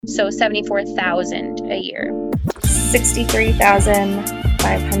So 74,000 a year.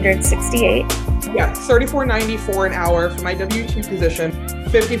 63,568. Yeah, $34.94 an hour for my W-2 position,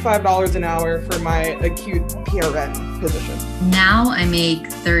 $55 an hour for my acute PRN position. Now I make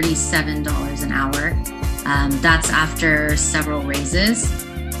 $37 an hour. That's after several raises.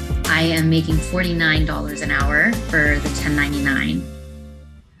 I am making $49 an hour for the 1099.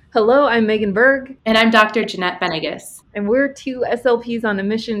 Hello, I'm Megan Berg. And I'm Dr. Jeanette Benegas. And we're two SLPs on a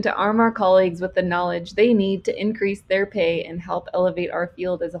mission to arm our colleagues with the knowledge they need to increase their pay and help elevate our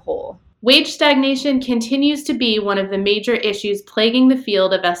field as a whole. Wage stagnation continues to be one of the major issues plaguing the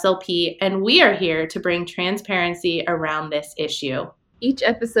field of SLP, and we are here to bring transparency around this issue. Each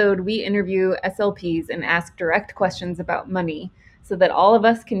episode, we interview SLPs and ask direct questions about money so that all of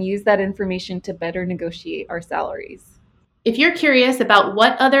us can use that information to better negotiate our salaries. If you're curious about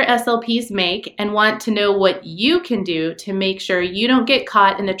what other SLPs make and want to know what you can do to make sure you don't get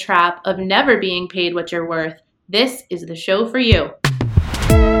caught in the trap of never being paid what you're worth, this is the show for you.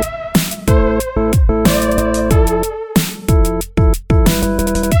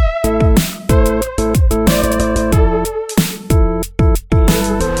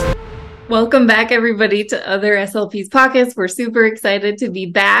 Welcome back, everybody, to Other SLPs Pockets. We're super excited to be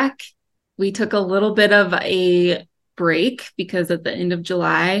back. We took a little bit of a break because at the end of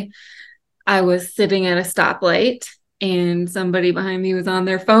July, I was sitting at a stoplight and somebody behind me was on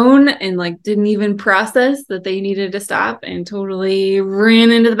their phone and didn't even process that they needed to stop and totally ran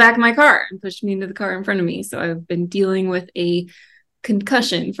into the back of my car and pushed me into the car in front of me. So I've been dealing with a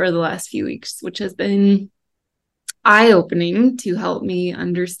concussion for the last few weeks, which has been eye-opening to help me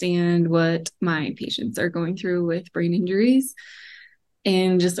understand what my patients are going through with brain injuries.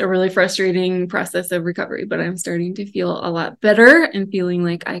 And just a really frustrating process of recovery, but I'm starting to feel a lot better and feeling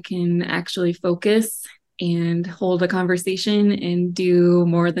like I can actually focus and hold a conversation and do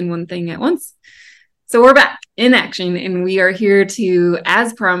more than one thing at once. So we're back in action, and we are here to,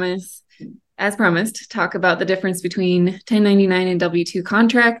 as promised, talk about the difference between 1099 and W-2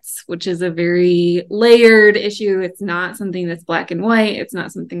 contracts, which is a very layered issue. It's not something that's black and white. It's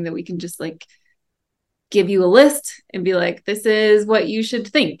not something that we can just give you a list and be like, this is what you should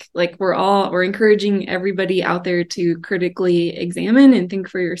think. We're encouraging everybody out there to critically examine and think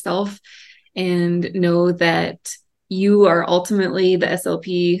for yourself and know that you are ultimately the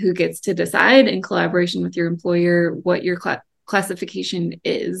SLP who gets to decide in collaboration with your employer what your classification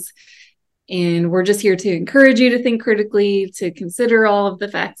is. And we're just here to encourage you to think critically, to consider all of the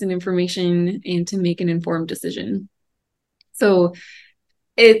facts and information, and to make an informed decision. So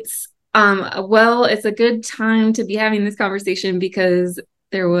it's a good time to be having this conversation because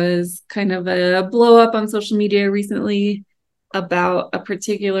there was kind of a blow up on social media recently about a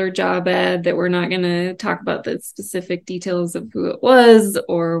particular job ad that we're not going to talk about the specific details of who it was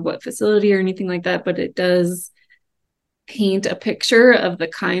or what facility or anything like that, but it does paint a picture of the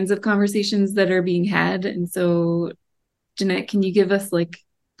kinds of conversations that are being had. And so, Jeanette, can you give us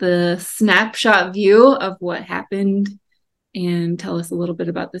the snapshot view of what happened and tell us a little bit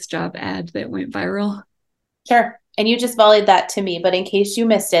about this job ad that went viral? Sure. And you just volleyed that to me, but in case you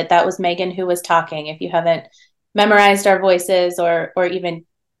missed it, that was Megan who was talking. If you haven't memorized our voices or even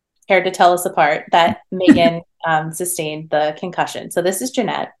cared to tell us apart, that Megan sustained the concussion. So this is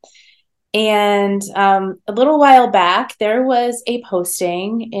Jeanette. And a little while back, there was a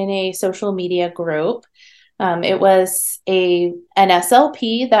posting in a social media group. It was an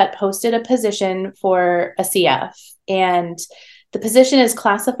SLP that posted a position for a CF. And the position is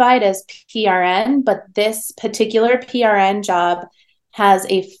classified as PRN, but this particular PRN job has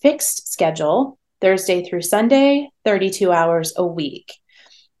a fixed schedule, Thursday through Sunday, 32 hours a week.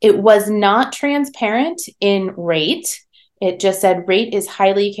 It was not transparent in rate. It just said rate is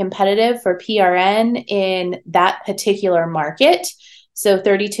highly competitive for PRN in that particular market. So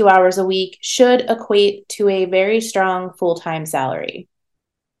 32 hours a week should equate to a very strong full-time salary.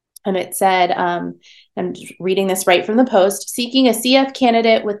 And it said, I'm reading this right from the post, seeking a CF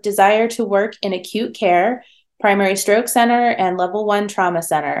candidate with desire to work in acute care, primary stroke center, and level 1 trauma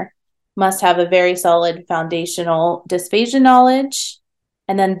center. Must have a very solid foundational dysphagia knowledge.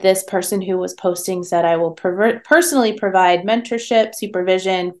 And then this person who was posting said, I will personally provide mentorship,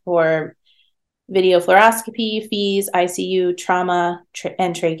 supervision for video fluoroscopy, fees, ICU, trauma,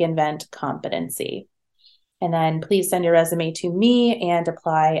 and trach and vent competency. And then please send your resume to me and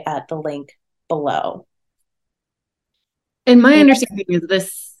apply at the link below. And my understanding is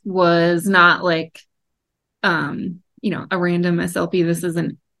this was not a random SLP. This is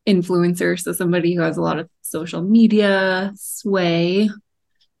an influencer, so somebody who has a lot of social media sway.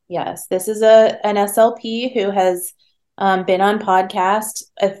 Yes, this is an SLP who has been on podcast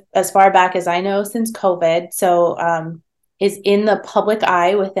as far back as I know since COVID. So is in the public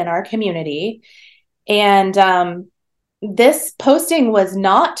eye within our community. And this posting was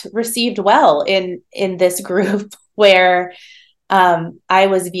not received well in this group where I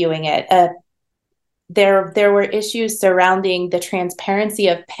was viewing it. There were issues surrounding the transparency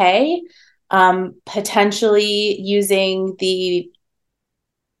of pay, potentially using the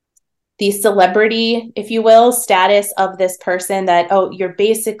celebrity, if you will, status of this person that, oh, you're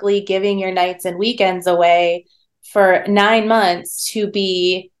basically giving your nights and weekends away for 9 months to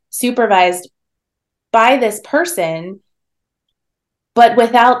be supervised by this person, but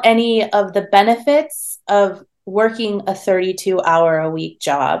without any of the benefits of working a 32-hour-a-week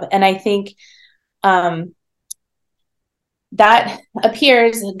job. And I think that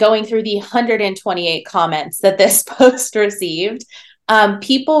appears, going through the 128 comments that this post received,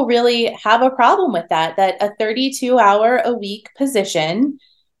 people really have a problem with that a 32-hour-a-week position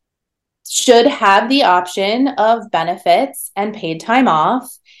should have the option of benefits and paid time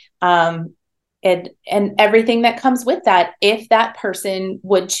off, and everything that comes with that, if that person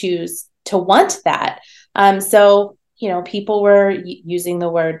would choose to want that. So, people were using the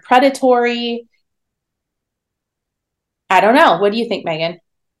word predatory. I don't know. What do you think, Megan?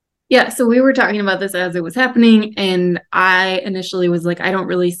 Yeah, so we were talking about this as it was happening, and I initially was like, I don't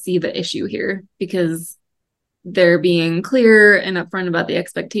really see the issue here because they're being clear and upfront about the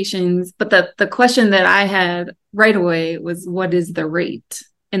expectations. But the question that I had right away was, what is the rate?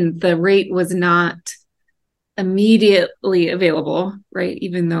 And the rate was not immediately available, right?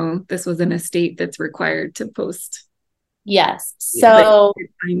 Even though this was in a state that's required to post. Yes. So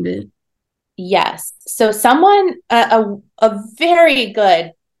find it. Yes. So someone, a very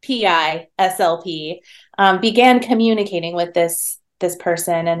good PI SLP, began communicating with this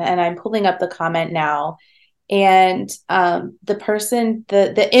person, and I'm pulling up the comment now. And the person,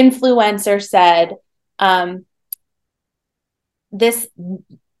 the influencer said,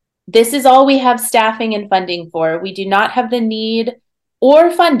 this is all we have staffing and funding for. We do not have the need or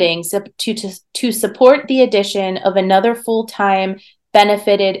funding to support the addition of another full-time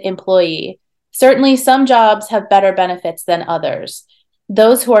benefited employee. Certainly some jobs have better benefits than others.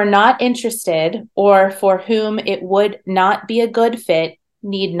 Those who are not interested or for whom it would not be a good fit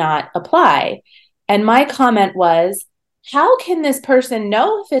need not apply. And my comment was, how can this person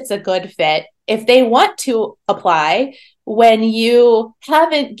know if it's a good fit if they want to apply when you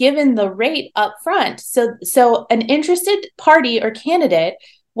haven't given the rate up front? So an interested party or candidate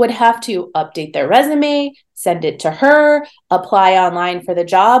would have to update their resume, send it to her, apply online for the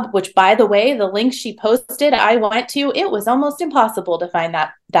job, which, by the way, the link she posted, I went to, it was almost impossible to find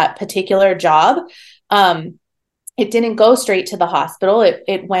that particular job. It didn't go straight to the hospital.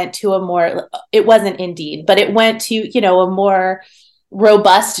 It went to it wasn't Indeed, but it went to, a more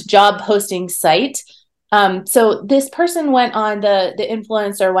robust job posting site. So this person went on, the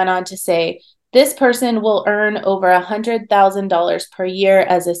influencer went on to say, this person will earn over $100,000 per year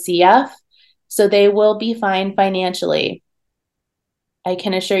as a CF, so they will be fine financially. I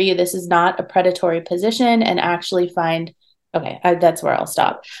can assure you this is not a predatory position, and actually that's where I'll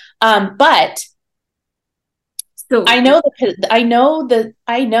stop. But so I know the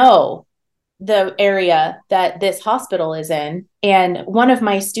area that this hospital is in, and one of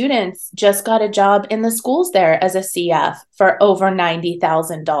my students just got a job in the schools there as a CF for over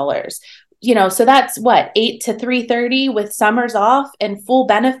 $90,000. So that's what, 8 to 3:30 with summers off and full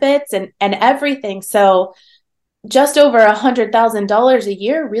benefits and everything. So just over $100,000 a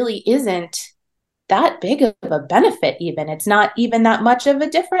year really isn't that big of a benefit even. It's not even that much of a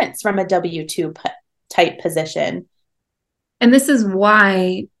difference from a W-2 type position. And this is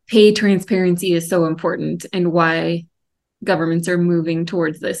why pay transparency is so important, and why governments are moving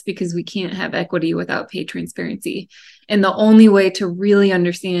towards this, because we can't have equity without pay transparency. And the only way to really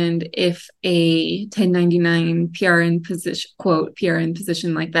understand if a 1099 PRN position, quote, PRN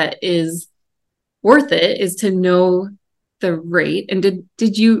position like that is worth it, is to know the rate. And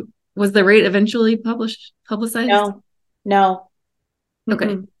was the rate eventually publicized? No. Okay.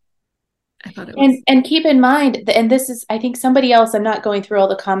 Mm-hmm. I thought it was. And keep in mind, and this is, I think somebody else, I'm not going through all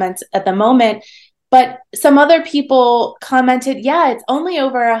the comments at the moment, but some other people commented, yeah, it's only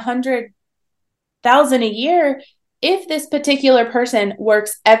over $100,000 a year if this particular person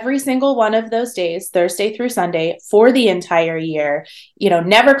works every single one of those days, Thursday through Sunday, for the entire year,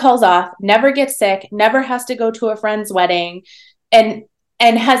 never calls off, never gets sick, never has to go to a friend's wedding, and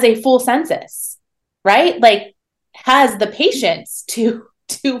has a full census, right? Like, has the patience to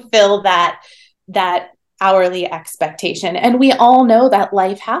fill that hourly expectation. And we all know that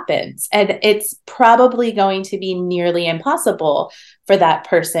life happens, and it's probably going to be nearly impossible for that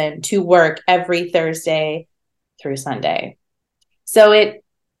person to work every Thursday through Sunday. So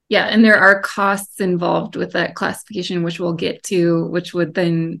and there are costs involved with that classification, which we'll get to, which would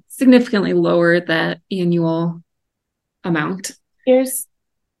then significantly lower that annual amount.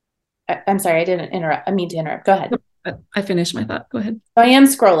 I'm sorry, I didn't interrupt. I mean to interrupt. Go ahead. I finished my thought. Go ahead. So I am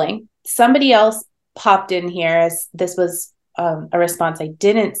scrolling. Somebody else popped in here, as this was a response I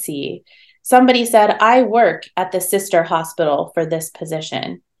didn't see. Somebody said, I work at the sister hospital for this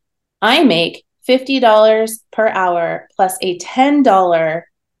position. I make $50 per hour plus a $10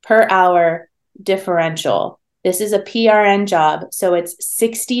 per hour differential. This is a PRN job, so it's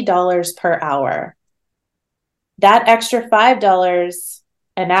 $60 per hour. That extra $5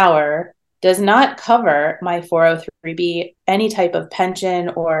 an hour does not cover my 403B, any type of pension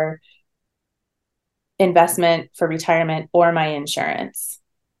or investment for retirement, or my insurance.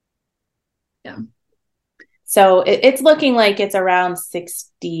 Yeah. So it's looking like it's around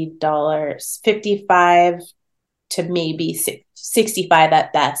 $60, 55 to maybe 65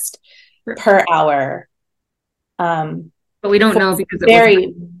 at best per hour. But we don't know because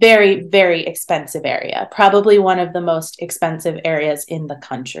very, very, very expensive area. Probably one of the most expensive areas in the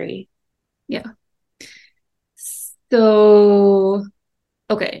country. Yeah. So,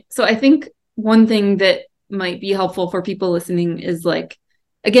 okay. So I think one thing that might be helpful for people listening is, like,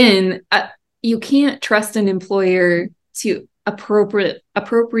 again, you can't trust an employer to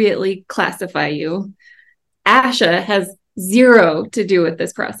appropriately classify you. ASHA has zero to do with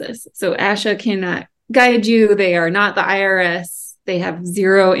this process. So ASHA cannot guide you. They are not the IRS. They have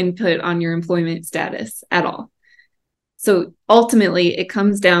zero input on your employment status at all. So ultimately, it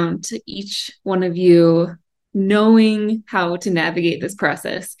comes down to each one of you knowing how to navigate this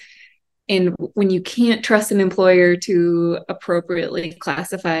process. And when you can't trust an employer to appropriately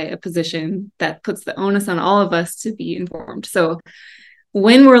classify a position, that puts the onus on all of us to be informed. So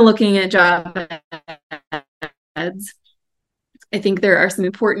when we're looking at job ads, I think there are some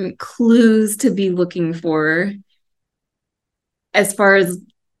important clues to be looking for as far as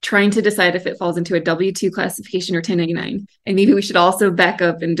trying to decide if it falls into a W-2 classification or 1099. And maybe we should also back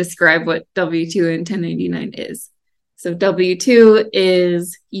up and describe what W-2 and 1099 is. So W-2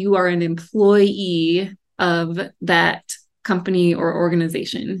 is you are an employee of that company or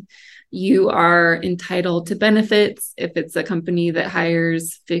organization. You are entitled to benefits. If it's a company that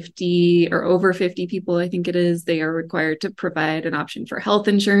hires 50 or over 50 people, I think it is, they are required to provide an option for health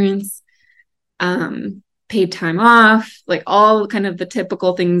insurance, paid time off, like all kind of the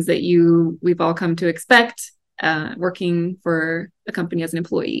typical things that we've all come to expect working for a company as an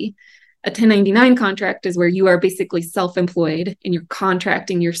employee. A 1099 contract is where you are basically self-employed and you're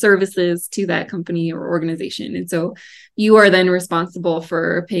contracting your services to that company or organization. And so you are then responsible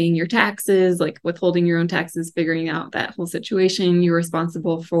for paying your taxes, like withholding your own taxes, figuring out that whole situation. You're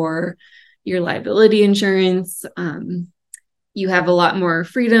responsible for your liability insurance. You have a lot more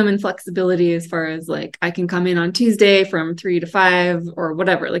freedom and flexibility as far as, like, I can come in on Tuesday from 3 to 5 or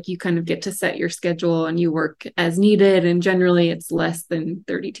whatever. Like, you kind of get to set your schedule and you work as needed. And generally it's less than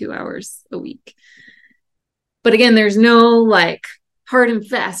 32 hours a week. But again, there's no like hard and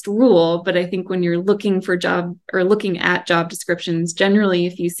fast rule. But I think when you're looking for job or looking at job descriptions, generally,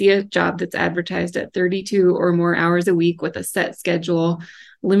 if you see a job that's advertised at 32 or more hours a week with a set schedule,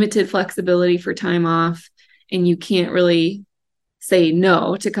 limited flexibility for time off, and you can't really say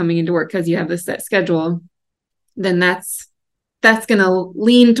no to coming into work because you have this set schedule, then that's going to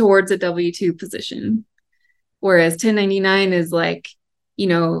lean towards a W-2 position. Whereas 1099 is like,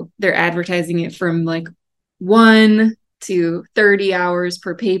 they're advertising it from like 1 to 30 hours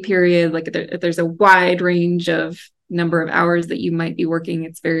per pay period. Like there's a wide range of number of hours that you might be working.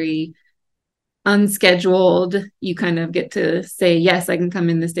 It's very unscheduled. You kind of get to say, yes, I can come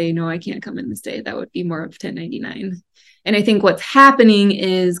in this day. No, I can't come in this day. That would be more of 1099. And I think what's happening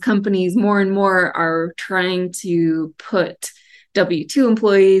is companies more and more are trying to put W-2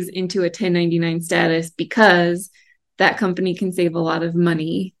 employees into a 1099 status because that company can save a lot of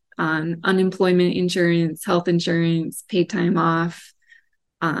money on unemployment insurance, health insurance, paid time off,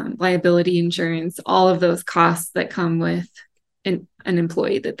 liability insurance, all of those costs that come with an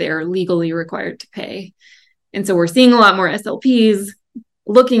employee that they are legally required to pay. And so we're seeing a lot more SLPs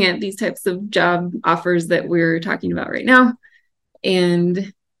looking at these types of job offers that we're talking about right now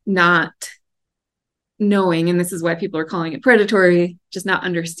and not knowing, and this is why people are calling it predatory, just not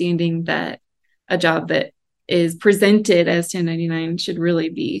understanding that a job that is presented as 1099 should really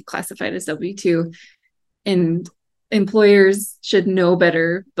be classified as W-2. And employers should know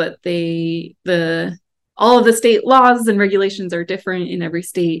better, but all of the state laws and regulations are different in every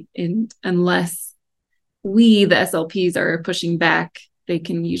state. And unless we, the SLPs, are pushing back, they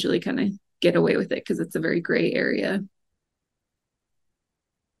can usually kind of get away with it because it's a very gray area.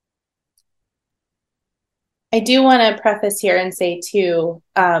 I do want to preface here and say too,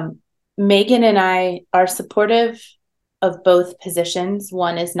 Megan and I are supportive of both positions.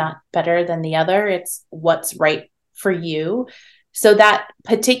 One is not better than the other. It's what's right for you. So that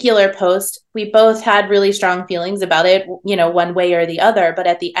particular post, we both had really strong feelings about it, you know, one way or the other. But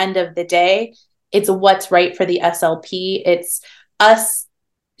at the end of the day, it's what's right for the SLP. It's us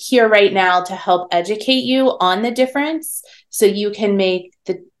here right now to help educate you on the difference so you can make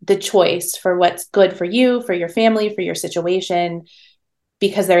the choice for what's good for you, for your family, for your situation,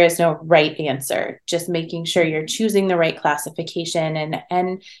 because there is no right answer. Just making sure you're choosing the right classification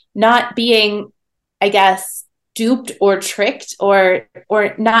and not being, I guess, duped or tricked or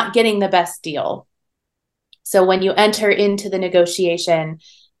not getting the best deal. So when you enter into the negotiation,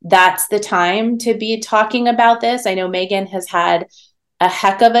 that's the time to be talking about this. I know Megan has had a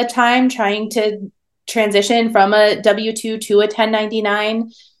heck of a time trying to transition from a W-2 to a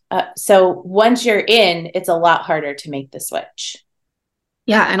 1099. So once you're in, it's a lot harder to make the switch.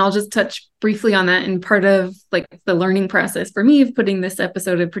 Yeah, and I'll just touch briefly on that. And part of like the learning process for me of putting this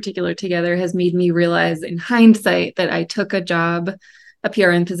episode in particular together has made me realize in hindsight that I took a job, a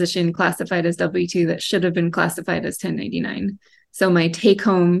PRN position classified as W-2 that should have been classified as 1099. So my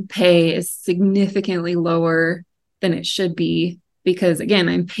take-home pay is significantly lower than it should be because, again,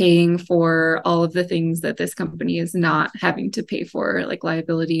 I'm paying for all of the things that this company is not having to pay for, like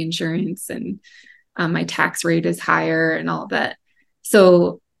liability insurance, and my tax rate is higher and all of that.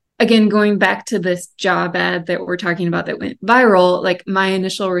 So again, going back to this job ad that we're talking about that went viral, like my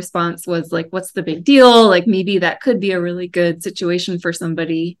initial response was like, what's the big deal? Like maybe that could be a really good situation for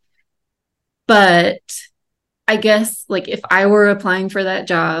somebody. But I guess like if I were applying for that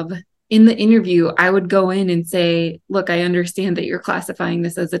job in the interview, I would go in and say, look, I understand that you're classifying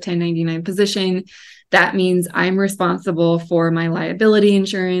this as a 1099 position. That means I'm responsible for my liability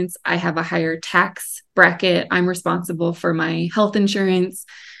insurance. I have a higher tax bracket. I'm responsible for my health insurance.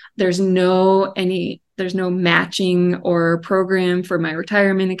 There's no matching or program for my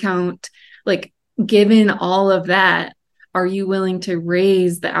retirement account. Like, given all of that, are you willing to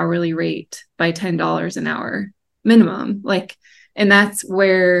raise the hourly rate by $10 an hour minimum? Like, and that's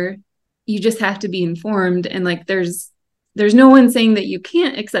where you just have to be informed. And like, there's no one saying that you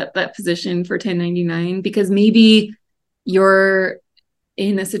can't accept that position for 1099 because maybe you're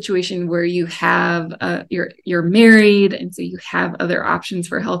in a situation where you have you're married, and so you have other options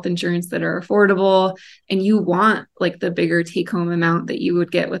for health insurance that are affordable, and you want like the bigger take-home amount that you would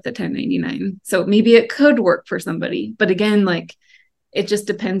get with the 1099. So maybe it could work for somebody, but again, like it just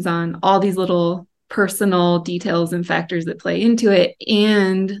depends on all these little personal details and factors that play into it,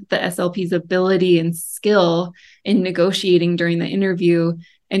 and the SLP's ability and skill in negotiating during the interview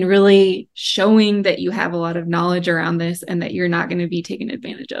and really showing that you have a lot of knowledge around this and that you're not going to be taken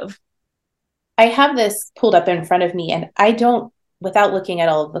advantage of. I have this pulled up in front of me, and I don't, without looking at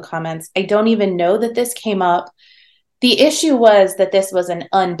all of the comments, I don't even know that this came up. The issue was that this was an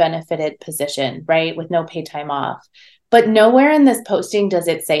unbenefited position, right? With no paid time off. But nowhere in this posting does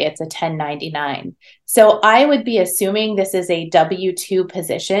it say it's a 1099. So I would be assuming this is a W-2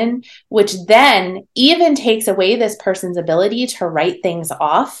 position, which then even takes away this person's ability to write things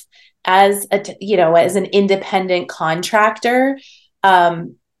off as as an independent contractor.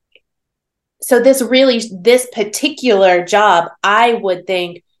 So this particular job, I would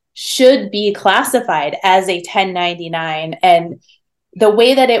think, should be classified as a 1099. And the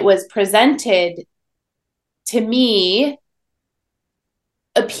way that it was presented to me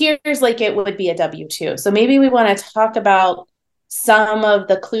appears like it would be a W-2. So maybe we want to talk about some of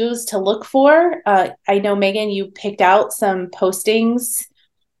the clues to look for. I know, Megan, you picked out some postings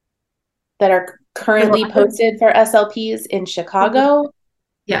that are currently posted for SLPs in Chicago.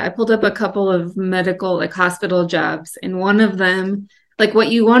 Yeah, I pulled up a couple of medical, like hospital jobs, and one of them, like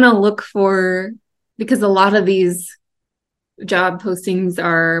what you want to look for, because a lot of these job postings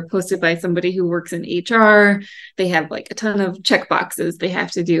are posted by somebody who works in HR. They have like a ton of check boxes they have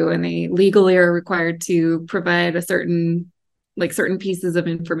to do, and they legally are required to provide certain pieces of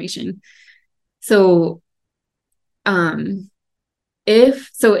information. So,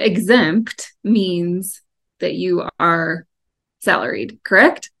 exempt means that you are salaried,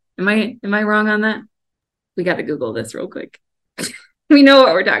 correct? Am I wrong on that? We got to Google this real quick. We know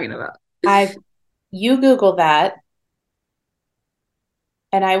what we're talking about. You Google that.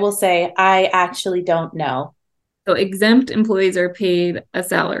 And I will say, I actually don't know. So exempt employees are paid a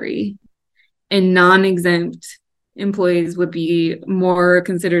salary. and non-exempt employees would be more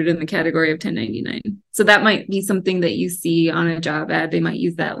considered in the category of 1099. So that might be something that you see on a job ad. They might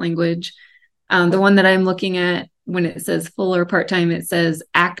use that language. The one that I'm looking at, when it says full or part-time, it says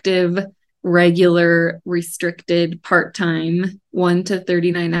active, regular, restricted, part-time, 1 to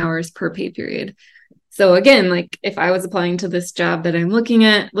 39 hours per pay period. So again, like if I was applying to this job that I'm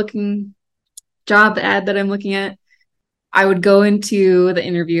job ad that I'm looking at, I would go into the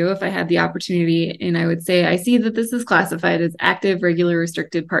interview if I had the opportunity, and I would say, I see that this is classified as active, regular,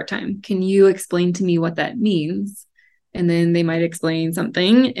 restricted, part-time. Can you explain to me what that means? And then they might explain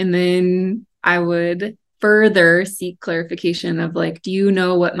something. And then I would further seek clarification of like, do you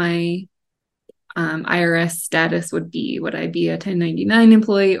know what my IRS status would be? Would I be a 1099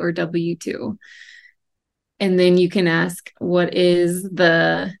 employee or W-2? And then you can ask, what is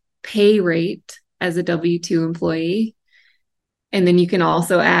the pay rate as a W-2 employee? And then you can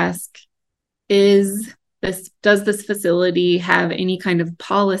also ask, does this facility have any kind of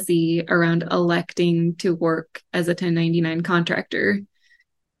policy around electing to work as a 1099 contractor?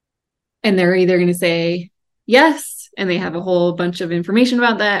 And they're either going to say yes, and they have a whole bunch of information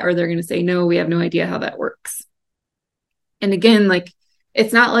about that, or they're going to say, no, we have no idea how that works. And again, like,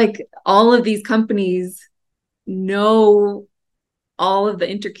 it's not like all of these companies know all of the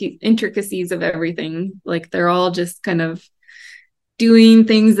intricacies of everything. Like, they're all just kind of doing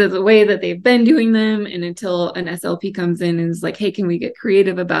things the way that they've been doing them. And until an SLP comes in and is like, hey, can we get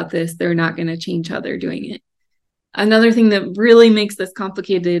creative about this? They're not going to change how they're doing it. Another thing that really makes this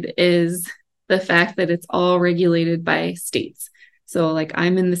complicated is the fact that it's all regulated by states. So like,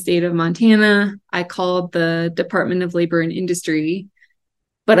 I'm in the state of Montana. I called the Department of Labor and Industry,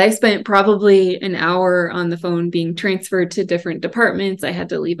 but I spent probably an hour on the phone being transferred to different departments. I had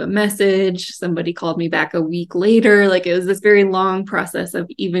to leave a message. Somebody called me back a week later. Like, it was this very long process of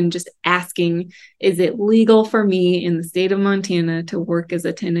even just asking, is it legal for me in the state of Montana to work as a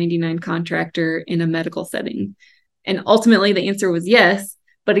 1099 contractor in a medical setting? And ultimately the answer was yes.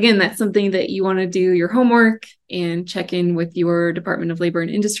 But again, that's something that you want to do your homework and check in with your Department of Labor and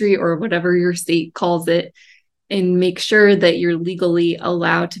Industry or whatever your state calls it, and make sure that you're legally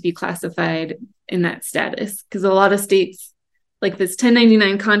allowed to be classified in that status. Because a lot of states, like this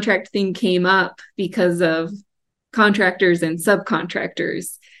 1099 contract thing came up because of contractors and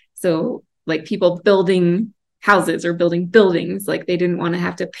subcontractors. So like people building houses or building buildings, like they didn't want to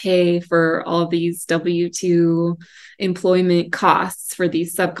have to pay for all these W-2 employment costs for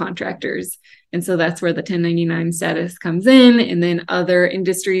these subcontractors. And so that's where the 1099 status comes in. And then other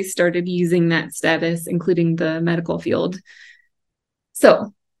industries started using that status, including the medical field.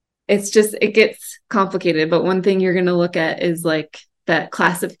 So it gets complicated. But one thing you're going to look at is like that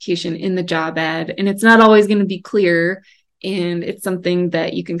classification in the job ad. And it's not always going to be clear. And it's something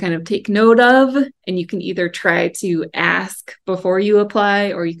that you can kind of take note of. And you can either try to ask before you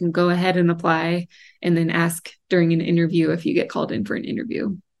apply, or you can go ahead and apply and then ask during an interview if you get called in for an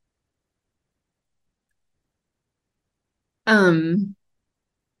interview.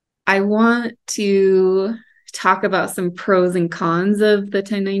 I want to talk about some pros and cons of the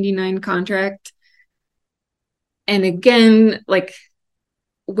 1099 contract. And again, like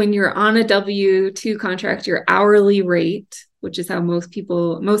when you're on a W-2 contract, your hourly rate, which is how most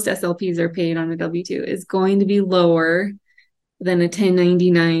SLPs are paid on a W-2, is going to be lower than a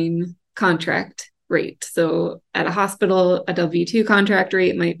 1099 contract rate. So at a hospital, a W-2 contract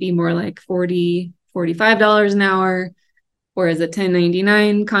rate might be more like $40, $45 an hour. Whereas a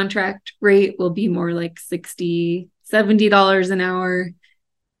 1099 contract rate will be more like $60, $70 an hour.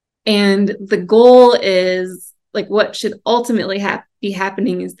 And the goal is like what should ultimately be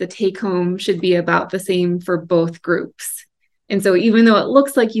happening is the take home should be about the same for both groups. And so even though it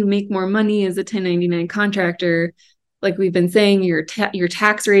looks like you make more money as a 1099 contractor, like we've been saying, your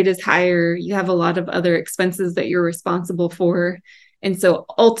tax rate is higher. You have a lot of other expenses that you're responsible for. And so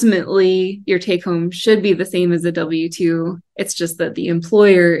ultimately, your take home should be the same as a W-2. It's just that the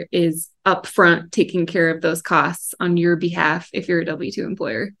employer is upfront taking care of those costs on your behalf if you're a W-2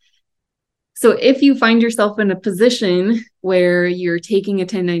 employer. So if you find yourself in a position where you're taking a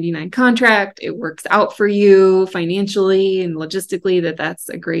 1099 contract, it works out for you financially and logistically, that's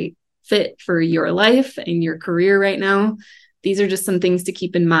a great fit for your life and your career right now. These are just some things to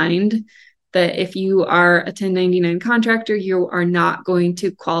keep in mind. That if you are a 1099 contractor, you are not going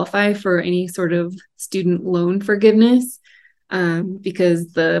to qualify for any sort of student loan forgiveness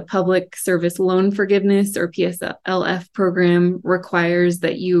because the Public Service Loan Forgiveness or PSLF program requires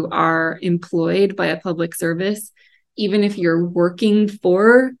that you are employed by a public service. Even if you're working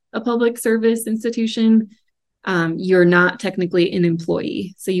for a public service institution, you're not technically an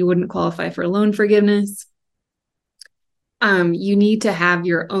employee, so you wouldn't qualify for loan forgiveness. You need to have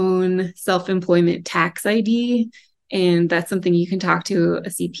your own self-employment tax ID, and that's something you can talk to a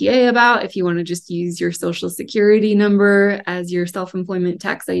CPA about if you want to just use your social security number as your self-employment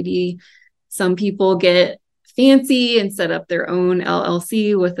tax ID. Some people get fancy and set up their own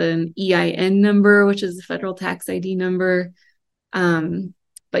LLC with an EIN number, which is a federal tax ID number.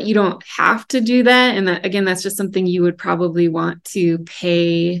 But you don't have to do that. And that, again, that's just something you would probably want to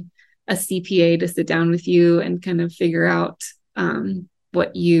pay a CPA to sit down with you and kind of figure out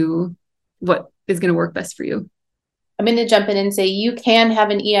what is going to work best for you. I'm going to jump in and say you can have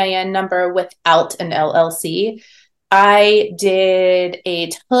an EIN number without an LLC. I did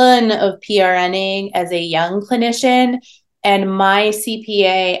a ton of PRNing as a young clinician, and my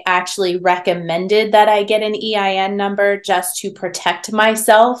CPA actually recommended that I get an EIN number just to protect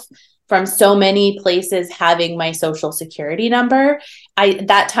myself from so many places having my social security number.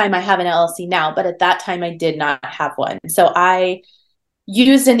 That time I have an LLC now, but at that time I did not have one. So I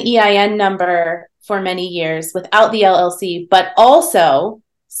used an EIN number for many years without the LLC, but also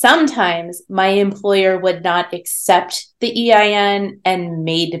sometimes my employer would not accept the EIN and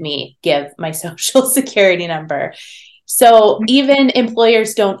made me give my social security number. So even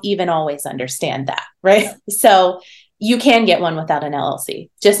employers don't even always understand that, right? So you can get one without an LLC.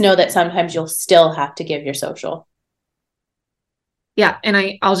 Just know that sometimes you'll still have to give your social. Yeah.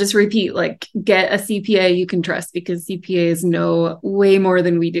 And I'll just repeat, like, get a CPA you can trust, because CPAs know way more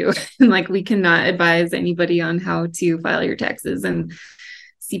than we do. And like, we cannot advise anybody on how to file your taxes, and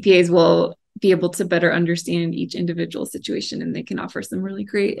CPAs will be able to better understand each individual situation, and they can offer some really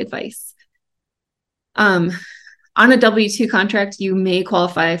great advice. On a W-2 contract, you may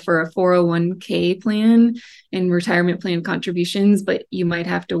qualify for a 401k plan and retirement plan contributions, but you might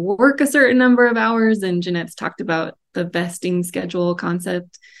have to work a certain number of hours. And Jeanette's talked about the vesting schedule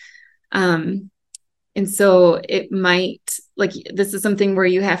concept. And so it might, like, this is something where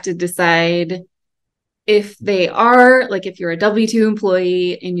you have to decide if they are, like, if you're a W-2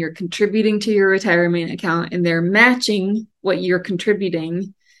 employee and you're contributing to your retirement account and they're matching what you're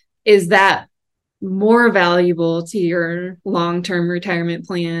contributing, is that more valuable to your long-term retirement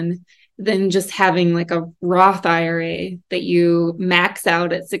plan than just having like a Roth IRA that you max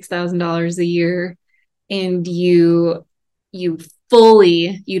out at $6,000 a year and you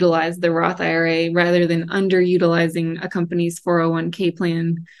fully utilize the Roth IRA rather than underutilizing a company's 401k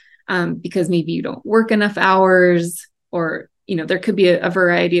plan because maybe you don't work enough hours, or there could be a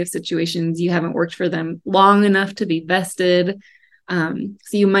variety of situations. You haven't worked for them long enough to be vested. So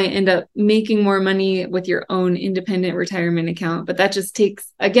you might end up making more money with your own independent retirement account, but that just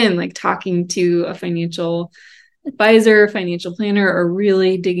takes, again, like talking to a financial advisor, financial planner, or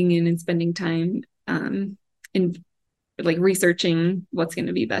really digging in and spending time in like researching what's going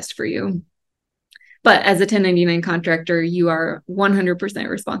to be best for you. But as a 1099 contractor, you are 100%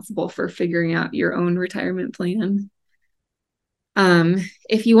 responsible for figuring out your own retirement plan.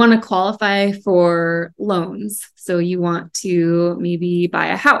 If you want to qualify for loans, so you want to maybe buy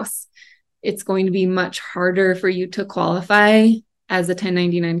a house, it's going to be much harder for you to qualify as a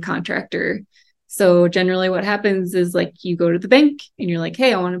 1099 contractor. So generally what happens is, like, you go to the bank and you're like,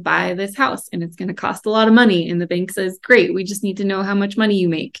 hey, I want to buy this house and it's going to cost a lot of money. And the bank says, great, we just need to know how much money you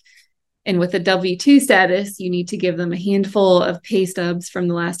make. And with a W-2 status, you need to give them a handful of pay stubs from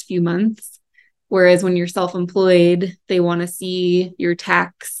the last few months. Whereas when you're self-employed, they want to see your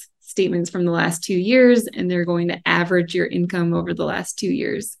tax statements from the last 2 years, and they're going to average your income over the last 2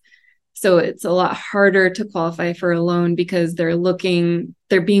 years. So it's a lot harder to qualify for a loan because there's a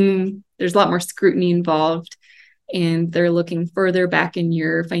lot more scrutiny involved, and they're looking further back in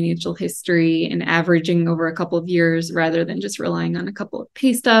your financial history and averaging over a couple of years rather than just relying on a couple of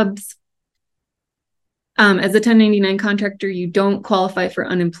pay stubs. As a 1099 contractor, you don't qualify for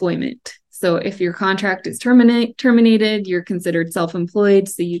unemployment. So if your contract is terminated, you're considered self-employed,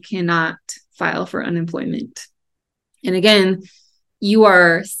 so you cannot file for unemployment. And again, you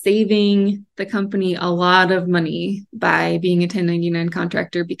are saving the company a lot of money by being a 1099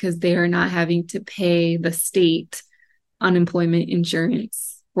 contractor because they are not having to pay the state unemployment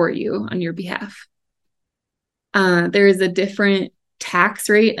insurance for you on your behalf. There is a different tax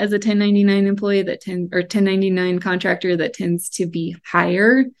rate as a 1099 employee or 1099 contractor that tends to be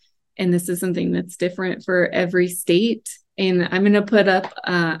higher. And this is something that's different for every state. And I'm going to put up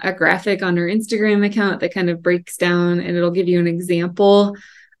a graphic on our Instagram account that kind of breaks down, and it'll give you an example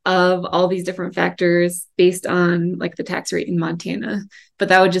of all these different factors based on like the tax rate in Montana. But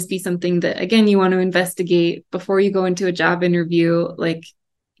that would just be something that, again, you want to investigate before you go into a job interview. Like,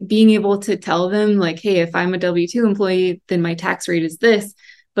 being able to tell them like, hey, if I'm a W-2 employee, then my tax rate is this.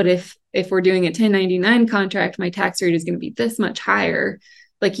 But if we're doing a 1099 contract, my tax rate is going to be this much higher.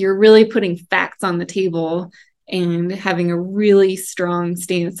 Like, you're really putting facts on the table and having a really strong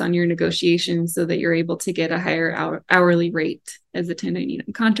stance on your negotiations so that you're able to get a higher hourly rate as a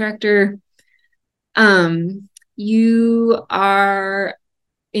 1099 contractor. You are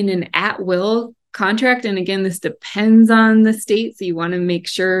in an at-will contract. And again, this depends on the state. So you want to make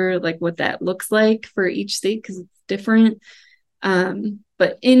sure like what that looks like for each state because it's different.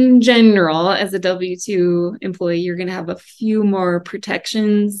 But in general, as a W-2 employee, you're going to have a few more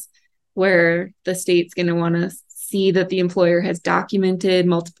protections where the state's going to want to see that the employer has documented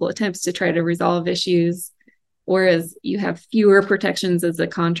multiple attempts to try to resolve issues, whereas you have fewer protections as a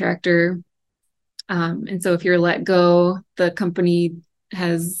contractor. And so if you're let go, the company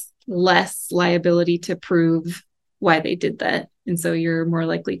has less liability to prove why they did that. And so you're more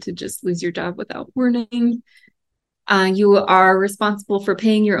likely to just lose your job without warning. You are responsible for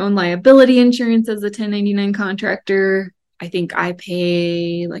paying your own liability insurance as a 1099 contractor. I think I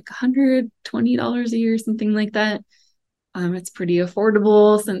pay like $120 a year, something like that. It's pretty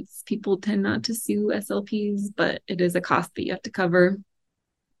affordable since people tend not to sue SLPs, but it is a cost that you have to cover.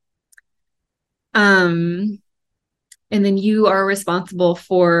 And then you are responsible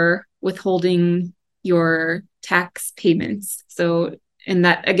for withholding your tax payments. So, and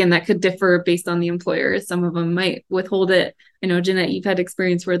that, again, that could differ based on the employer. Some of them might withhold it. I know, Jeanette, you've had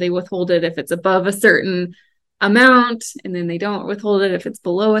experience where they withhold it if it's above a certain amount, and then they don't withhold it if it's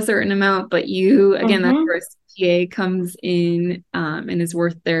below a certain amount. But you, again, that's where a CPA comes in and is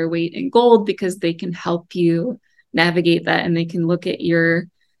worth their weight in gold because they can help you navigate that, and they can look at your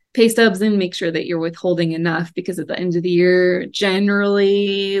pay stubs and make sure that you're withholding enough, because at the end of the year,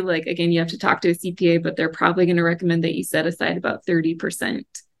 generally, like, again, you have to talk to a CPA, but they're probably going to recommend that you set aside about 30%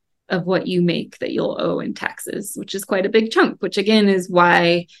 of what you make that you'll owe in taxes, which is quite a big chunk, which again is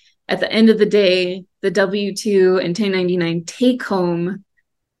why at the end of the day, the W-2 and 1099 take home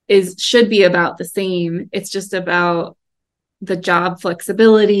should be about the same. It's just about the job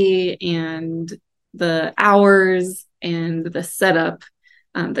flexibility and the hours and the setup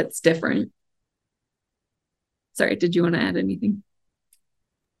that's different. Sorry, did you want to add anything?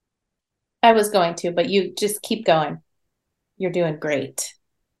 I was going to, but you just keep going. You're doing great.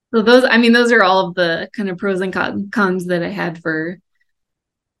 So those are all of the kind of pros and cons that I had for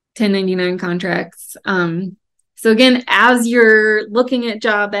 1099 contracts. So again, as you're looking at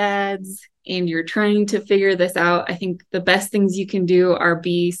job ads and you're trying to figure this out, I think the best things you can do are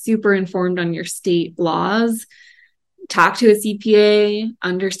be super informed on your state laws. Talk to a CPA,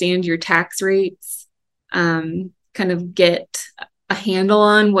 understand your tax rates, kind of get a handle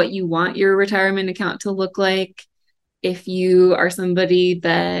on what you want your retirement account to look like. If you are somebody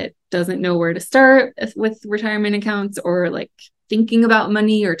that doesn't know where to start with retirement accounts, or like thinking about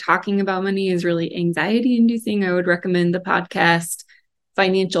money or talking about money is really anxiety inducing, I would recommend the podcast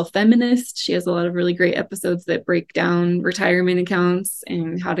Financial Feminist. She has a lot of really great episodes that break down retirement accounts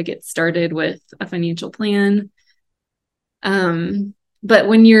and how to get started with a financial plan. But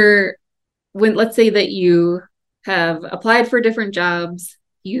when let's say that you have applied for different jobs,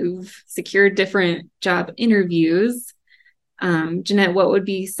 you've secured different job interviews, Jeanette, what would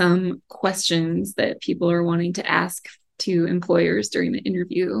be some questions that people are wanting to ask to employers during the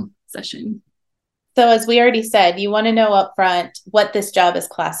interview session? So as we already said, you want to know up front what this job is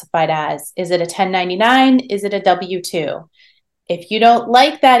classified as. Is it a 1099? Is it a W-2? If you don't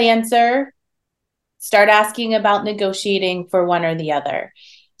like that answer, start asking about negotiating for one or the other.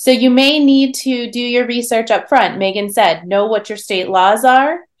 So you may need to do your research up front. Megan said, know what your state laws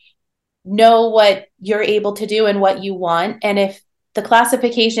are, know what you're able to do and what you want. And if the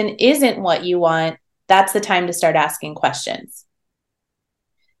classification isn't what you want, that's the time to start asking questions.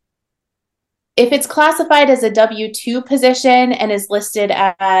 If it's classified as a W-2 position and is listed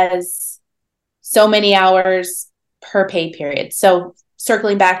as so many hours per pay period. So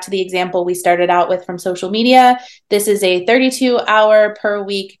circling back to the example we started out with from social media, this is a 32-hour per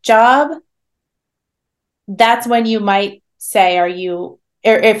week job. That's when you might say,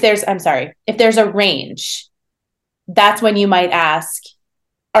 if there's a range, that's when you might ask,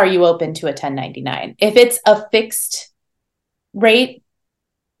 are you open to a 1099? If it's a fixed rate,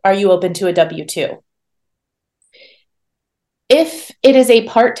 are you open to a W-2? If it is a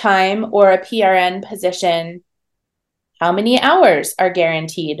part-time or a PRN position, how many hours are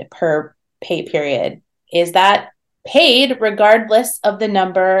guaranteed per pay period? Is that paid regardless of the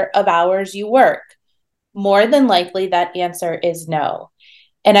number of hours you work? More than likely, that answer is no.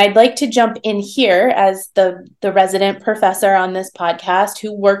 And I'd like to jump in here as the resident professor on this podcast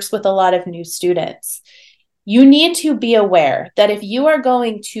who works with a lot of new students. You need to be aware that if you are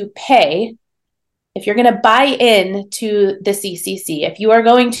going to pay, if you're going to buy in to the CCC, if you are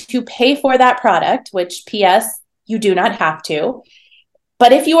going to pay for that product, which PS, you do not have to,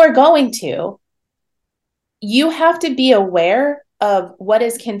 but if you are going to, you have to be aware of what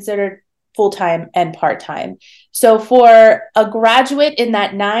is considered full-time and part-time. So for a graduate in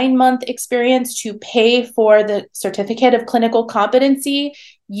that 9-month experience to pay for the certificate of clinical competency,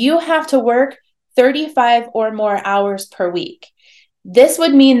 you have to work 35 or more hours per week. This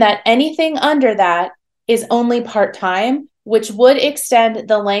would mean that anything under that is only part-time, which would extend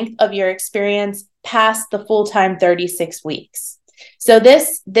the length of your experience past the full-time 36 weeks. So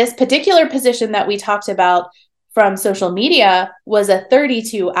this particular position that we talked about from social media was a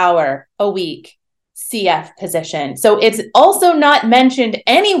 32-hour a week CF position. So it's also not mentioned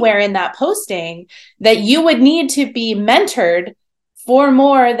anywhere in that posting that you would need to be mentored for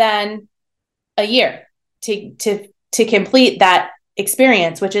more than a year to complete that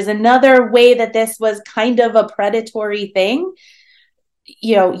experience, which is another way that this was kind of a predatory thing.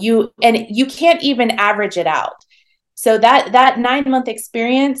 You can't even average it out. So that 9-month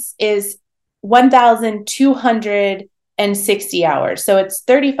experience is 1,260 hours. So it's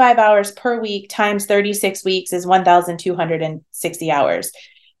 35 hours per week times 36 weeks is 1,260 hours.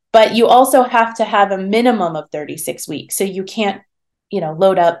 But you also have to have a minimum of 36 weeks. So you can't,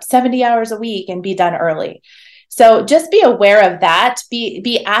 load up 70 hours a week and be done early. So just be aware of that.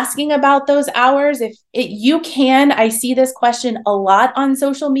 Be asking about those hours. If you can, I see this question a lot on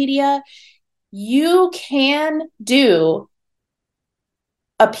social media. You can do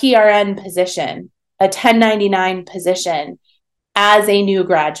a PRN position, a 1099 position as a new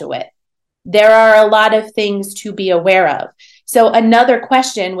graduate. There are a lot of things to be aware of. So another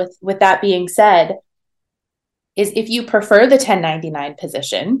question with that being said is if you prefer the 1099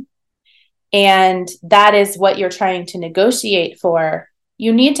 position and that is what you're trying to negotiate for,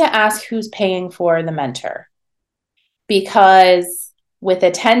 you need to ask who's paying for the mentor. Because with a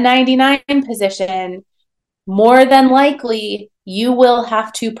 1099 position, more than likely, you will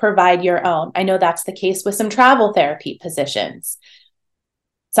have to provide your own. I know that's the case with some travel therapy positions.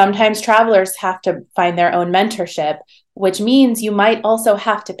 Sometimes travelers have to find their own mentorship, which means you might also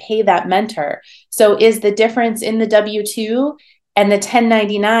have to pay that mentor. So is the difference in the W-2 and the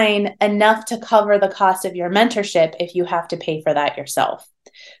 1099 enough to cover the cost of your mentorship if you have to pay for that yourself?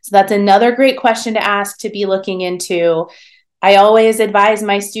 So that's another great question to ask, to be looking into. I always advise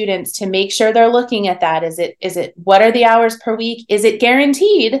my students to make sure they're looking at that. Is it what are the hours per week? Is it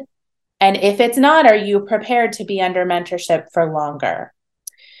guaranteed? And if it's not, are you prepared to be under mentorship for longer?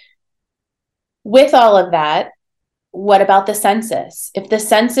 With all of that, what about the census? If the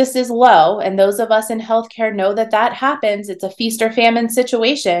census is low, and those of us in healthcare know that happens, it's a feast or famine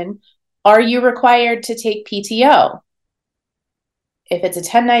situation, are you required to take PTO? If it's a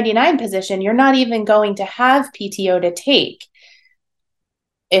 1099 position, you're not even going to have PTO to take.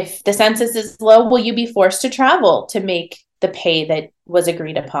 If the census is low, will you be forced to travel to make the pay that was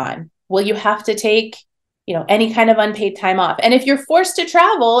agreed upon? Will you have to take, any kind of unpaid time off? And if you're forced to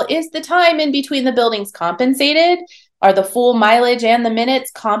travel, is the time in between the buildings compensated? Are the full mileage and the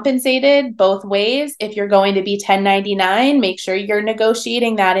minutes compensated both ways? If you're going to be 1099, make sure you're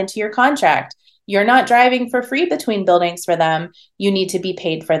negotiating that into your contract. You're not driving for free between buildings for them. You need to be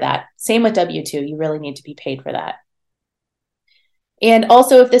paid for that. Same with W-2. You really need to be paid for that. And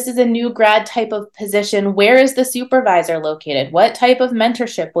also, if this is a new grad type of position, where is the supervisor located? What type of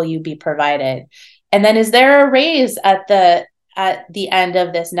mentorship will you be provided? And then is there a raise at the end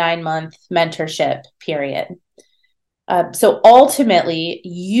of this 9-month mentorship period? So ultimately,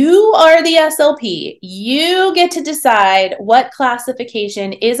 you are the SLP. You get to decide what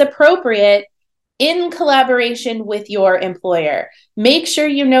classification is appropriate in collaboration with your employer. Make sure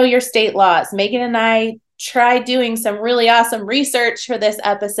you know your state laws. Megan and I tried doing some really awesome research for this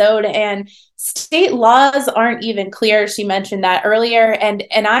episode, and state laws aren't even clear. She mentioned that earlier. And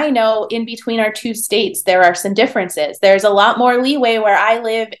I know in between our two states, there are some differences. There's a lot more leeway where I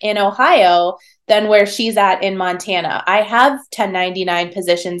live in Ohio than where she's at in Montana. I have 1099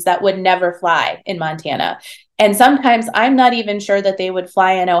 positions that would never fly in Montana. And sometimes I'm not even sure that they would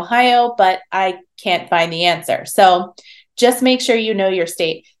fly in Ohio, but I can't find the answer. So just make sure you know your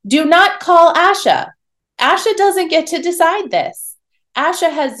state. Do not call ASHA. ASHA doesn't get to decide this.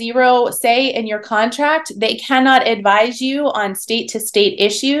 ASHA has zero say in your contract. They cannot advise you on state-to-state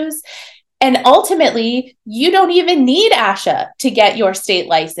issues. And ultimately, you don't even need ASHA to get your state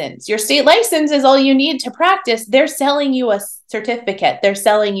license. Your state license is all you need to practice. They're selling you a certificate. They're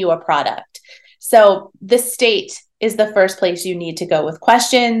selling you a product. So the state is the first place you need to go with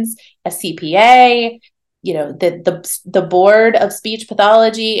questions, a CPA, the board of speech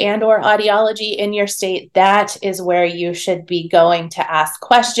pathology and or audiology in your state. That is where you should be going to ask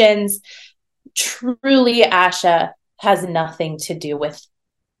questions. Truly, ASHA has nothing to do with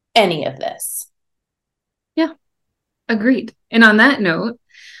any of this. Yeah, agreed. And on that note,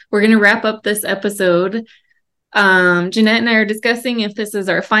 we're going to wrap up this episode. Jeanette and I are discussing if this is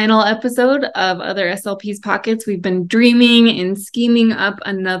our final episode of Other SLP's Pockets. We've been dreaming and scheming up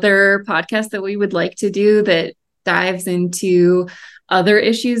another podcast that we would like to do that dives into other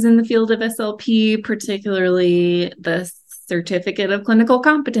issues in the field of SLP, particularly the certificate of clinical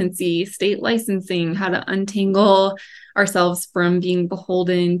competency, state licensing, how to untangle ourselves from being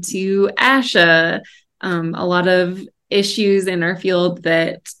beholden to ASHA, a lot of issues in our field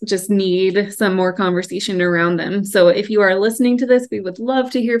that just need some more conversation around them. So if you are listening to this, we would love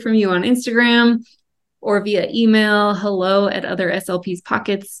to hear from you on Instagram or via email,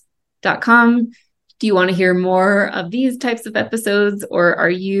 hello@otherslpspockets.com. Do you want to hear more of these types of episodes, or are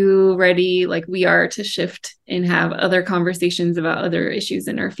you ready, like we are, to shift and have other conversations about other issues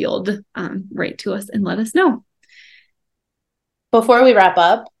in our field? Write to us and let us know. Before we wrap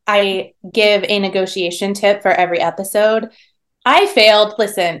up, I give a negotiation tip for every episode. I failed.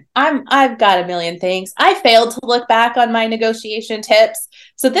 Listen, I've got a million things. I failed to look back on my negotiation tips.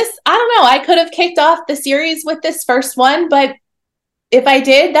 So this, I don't know, I could have kicked off the series with this first one, but if I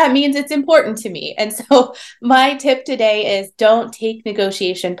did, that means it's important to me. And so my tip today is don't take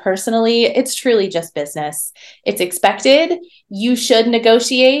negotiation personally. It's truly just business. It's expected. You should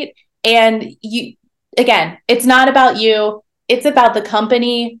negotiate. And again, it's not about you. It's about the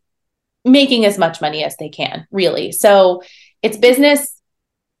company making as much money as they can, really. So it's business.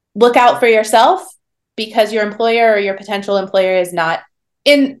 Look out for yourself, because your employer or your potential employer is not,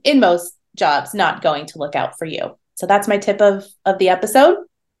 in most jobs, not going to look out for you. So that's my tip of the episode.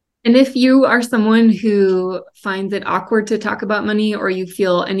 And if you are someone who finds it awkward to talk about money, or you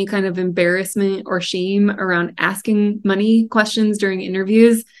feel any kind of embarrassment or shame around asking money questions during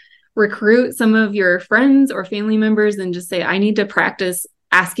interviews, recruit some of your friends or family members and just say, I need to practice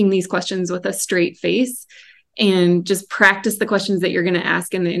asking these questions with a straight face, and just practice the questions that you're going to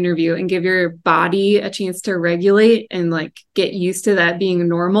ask in the interview, and give your body a chance to regulate and like get used to that being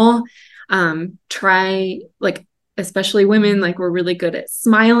normal. Try, like, especially women, like, we're really good at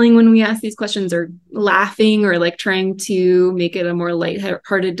smiling when we ask these questions, or laughing, or like trying to make it a more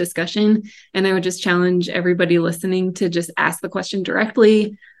lighthearted discussion. And I would just challenge everybody listening to just ask the question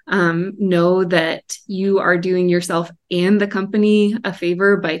directly. Know that you are doing yourself and the company a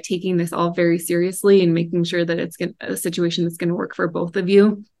favor by taking this all very seriously and making sure that it's a situation that's going to work for both of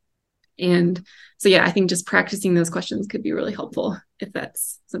you. And so, yeah, I think just practicing those questions could be really helpful if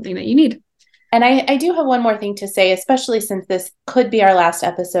that's something that you need. And I do have one more thing to say, especially since this could be our last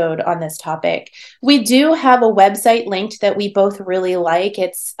episode on this topic. We do have a website linked that we both really like.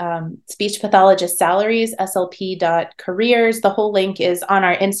 It's Speech Pathologist Salaries, slp.careers. The whole link is on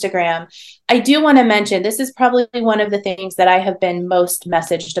our Instagram. I do want to mention, this is probably one of the things that I have been most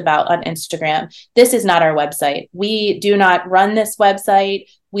messaged about on Instagram. This is not our website. We do not run this website.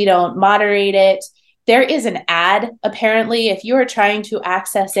 We don't moderate it. There is an ad, apparently, if you are trying to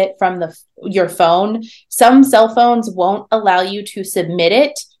access it from your phone. Some cell phones won't allow you to submit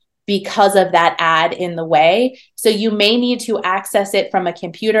it because of that ad in the way. So you may need to access it from a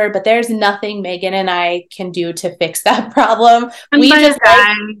computer, but there's nothing Megan and I can do to fix that problem. We just a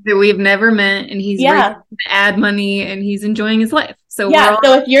guy that we've never met, and he's ad money, and he's enjoying his life. So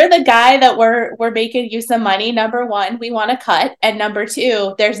so if you're the guy that we're making you some money, number one, we want to cut, and number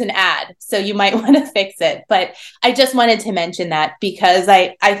two, there's an ad, so you might want to fix it. But I just wanted to mention that, because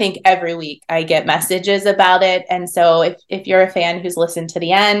I think every week I get messages about it, and so if you're a fan who's listened to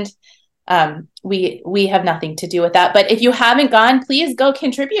the end, we have nothing to do with that. But if you haven't gone, please go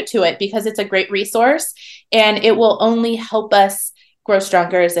contribute to it, because it's a great resource, and it will only help us grow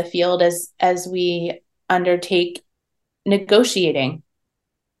stronger as a field as we undertake negotiating.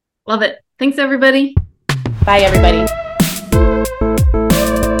 Love it. Thanks, everybody. Bye, everybody.